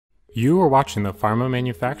You are watching the Pharma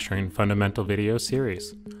Manufacturing Fundamental Video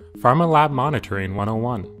Series, Pharma Lab Monitoring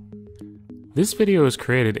 101. This video is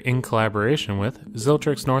created in collaboration with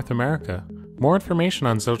XiltriX North America. More information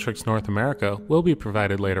on XiltriX North America will be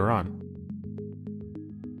provided later on.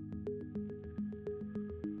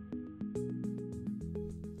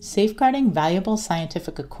 Safeguarding valuable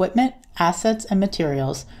scientific equipment, assets, and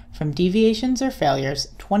materials from deviations or failures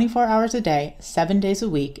 24 hours a day, 7 days a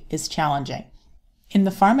week is challenging. In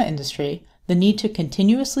the pharma industry, the need to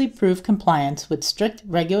continuously prove compliance with strict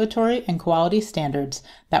regulatory and quality standards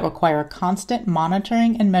that require constant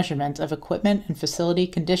monitoring and measurement of equipment and facility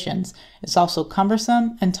conditions is also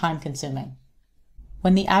cumbersome and time-consuming.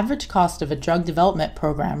 When the average cost of a drug development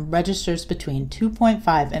program registers between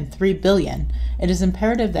 $2.5 and $3 billion, it is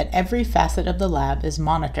imperative that every facet of the lab is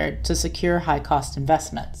monitored to secure high-cost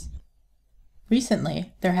investments.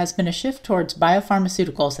 Recently, there has been a shift towards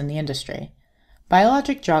biopharmaceuticals in the industry.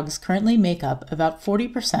 Biologic drugs currently make up about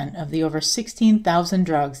 40% of the over 16,000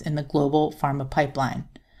 drugs in the global pharma pipeline.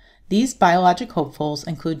 These biologic hopefuls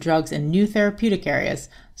include drugs in new therapeutic areas,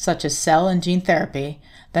 such as cell and gene therapy,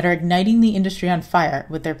 that are igniting the industry on fire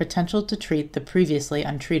with their potential to treat the previously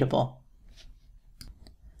untreatable.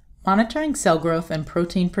 Monitoring cell growth and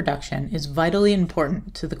protein production is vitally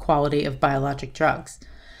important to the quality of biologic drugs.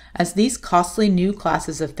 As these costly new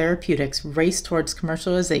classes of therapeutics race towards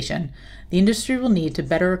commercialization, the industry will need to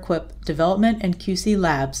better equip development and QC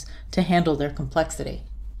labs to handle their complexity.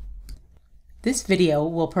 This video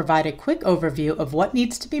will provide a quick overview of what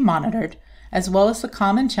needs to be monitored, as well as the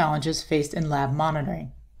common challenges faced in lab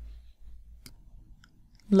monitoring.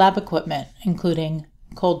 Lab equipment, including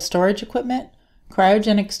cold storage equipment,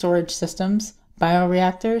 cryogenic storage systems,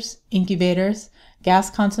 bioreactors, incubators, gas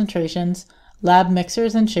concentrations, lab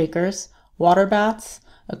mixers and shakers, water baths,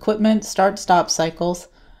 equipment start-stop cycles,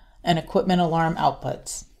 and equipment alarm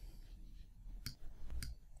outputs.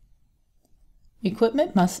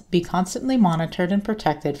 Equipment must be constantly monitored and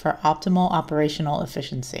protected for optimal operational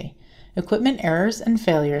efficiency. Equipment errors and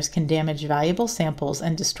failures can damage valuable samples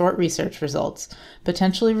and distort research results,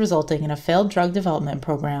 potentially resulting in a failed drug development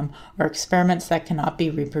program or experiments that cannot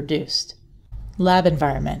be reproduced. Lab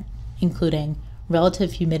environment, including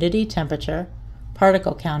relative humidity temperature,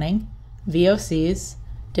 particle counting, VOCs,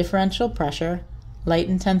 differential pressure, light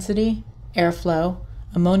intensity, airflow,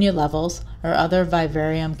 ammonia levels, or other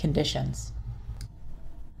vivarium conditions.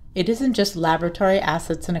 It isn't just laboratory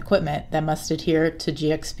assets and equipment that must adhere to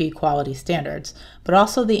GXP quality standards, but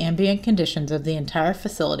also the ambient conditions of the entire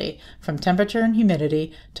facility, from temperature and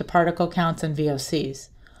humidity to particle counts and VOCs.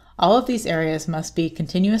 All of these areas must be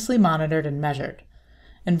continuously monitored and measured.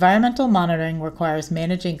 Environmental monitoring requires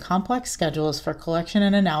managing complex schedules for collection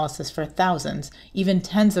and analysis for thousands, even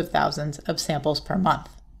tens of thousands, of samples per month.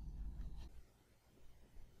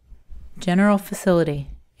 General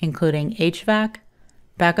facility, including HVAC,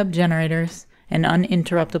 backup generators, and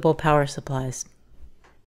uninterruptible power supplies.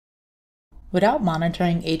 Without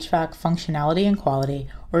monitoring HVAC functionality and quality,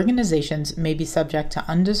 organizations may be subject to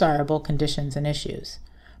undesirable conditions and issues.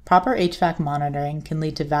 Proper HVAC monitoring can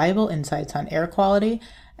lead to valuable insights on air quality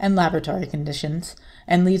and laboratory conditions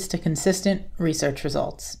and leads to consistent research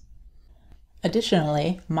results.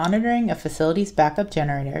 Additionally, monitoring a facility's backup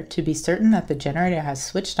generator to be certain that the generator has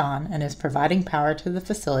switched on and is providing power to the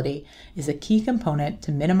facility is a key component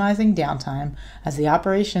to minimizing downtime as the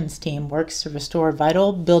operations team works to restore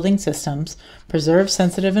vital building systems, preserve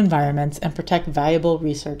sensitive environments, and protect valuable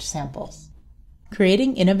research samples.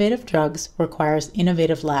 Creating innovative drugs requires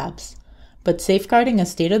innovative labs, but safeguarding a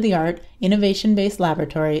state-of-the-art, innovation-based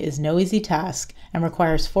laboratory is no easy task and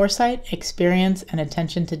requires foresight, experience, and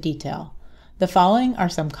attention to detail. The following are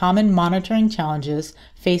some common monitoring challenges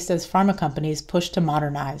faced as pharma companies push to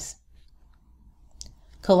modernize.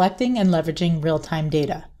 Collecting and leveraging real-time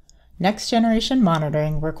data. Next-generation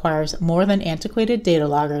monitoring requires more than antiquated data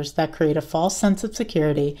loggers that create a false sense of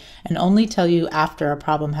security and only tell you after a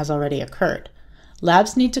problem has already occurred.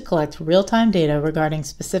 Labs need to collect real-time data regarding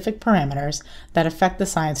specific parameters that affect the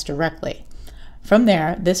science directly. From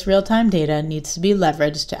there, this real-time data needs to be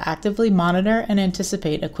leveraged to actively monitor and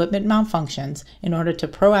anticipate equipment malfunctions in order to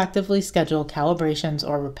proactively schedule calibrations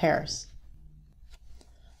or repairs.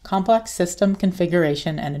 Complex system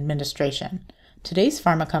configuration and administration. Today's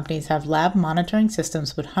pharma companies have lab monitoring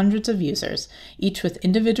systems with hundreds of users, each with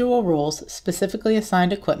individual roles, specifically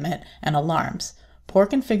assigned equipment, and alarms. Poor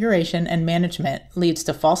configuration and management leads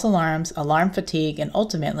to false alarms, alarm fatigue, and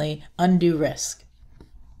ultimately, undue risk.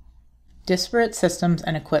 Disparate systems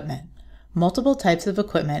and equipment. Multiple types of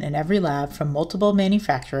equipment in every lab from multiple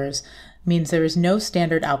manufacturers means there is no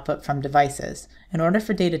standard output from devices. In order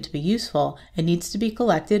for data to be useful, it needs to be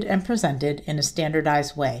collected and presented in a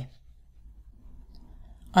standardized way.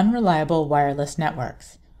 Unreliable wireless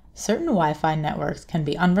networks. Certain Wi-Fi networks can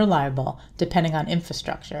be unreliable depending on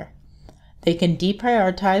infrastructure. They can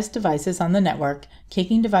deprioritize devices on the network,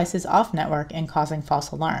 kicking devices off network and causing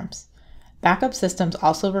false alarms. Backup systems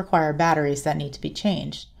also require batteries that need to be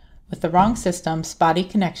changed. With the wrong system, spotty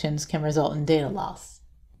connections can result in data loss.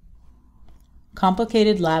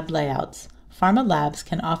 Complicated lab layouts. Pharma labs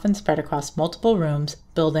can often spread across multiple rooms,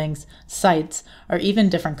 buildings, sites, or even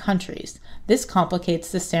different countries. This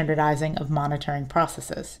complicates the standardizing of monitoring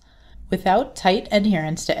processes. Without tight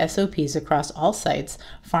adherence to SOPs across all sites,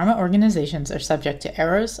 pharma organizations are subject to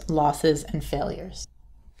errors, losses, and failures.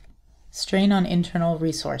 Strain on internal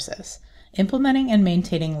resources. Implementing and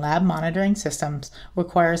maintaining lab monitoring systems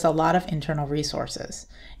requires a lot of internal resources.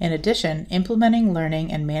 In addition, implementing,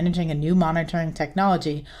 learning, and managing a new monitoring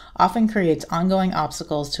technology often creates ongoing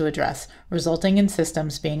obstacles to address, resulting in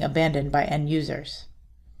systems being abandoned by end users.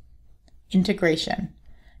 Integration.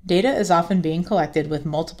 Data is often being collected with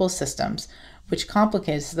multiple systems, which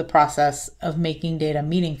complicates the process of making data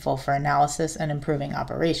meaningful for analysis and improving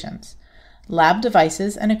operations. Lab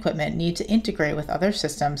devices and equipment need to integrate with other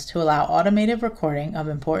systems to allow automated recording of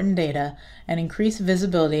important data and increase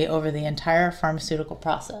visibility over the entire pharmaceutical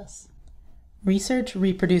process. Research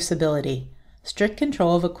reproducibility. Strict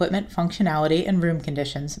control of equipment functionality and room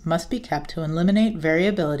conditions must be kept to eliminate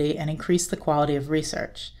variability and increase the quality of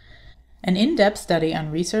research. An in-depth study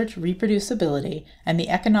on research reproducibility and the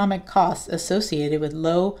economic costs associated with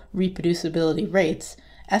low reproducibility rates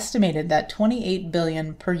estimated that $28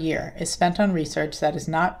 billion per year is spent on research that is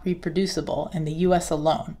not reproducible in the U.S.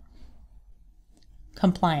 alone.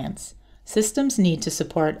 Compliance. Systems need to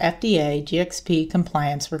support FDA GxP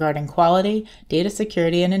compliance regarding quality, data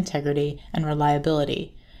security and integrity, and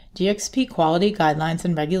reliability. GxP quality guidelines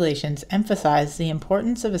and regulations emphasize the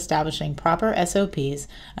importance of establishing proper SOPs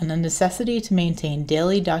and the necessity to maintain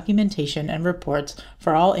daily documentation and reports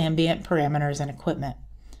for all ambient parameters and equipment.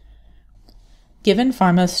 Given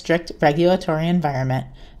pharma's strict regulatory environment,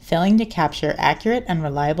 failing to capture accurate and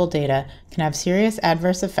reliable data can have serious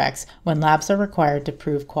adverse effects when labs are required to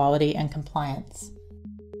prove quality and compliance.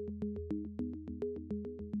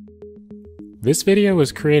 This video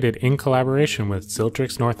was created in collaboration with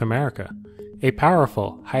XiltriX North America, a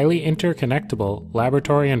powerful, highly interconnectable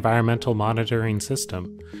laboratory environmental monitoring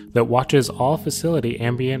system that watches all facility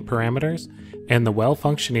ambient parameters and the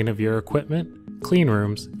well-functioning of your equipment, clean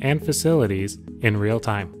rooms, and facilities in real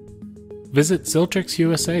time. Visit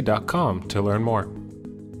XiltriXUSA.com to learn more.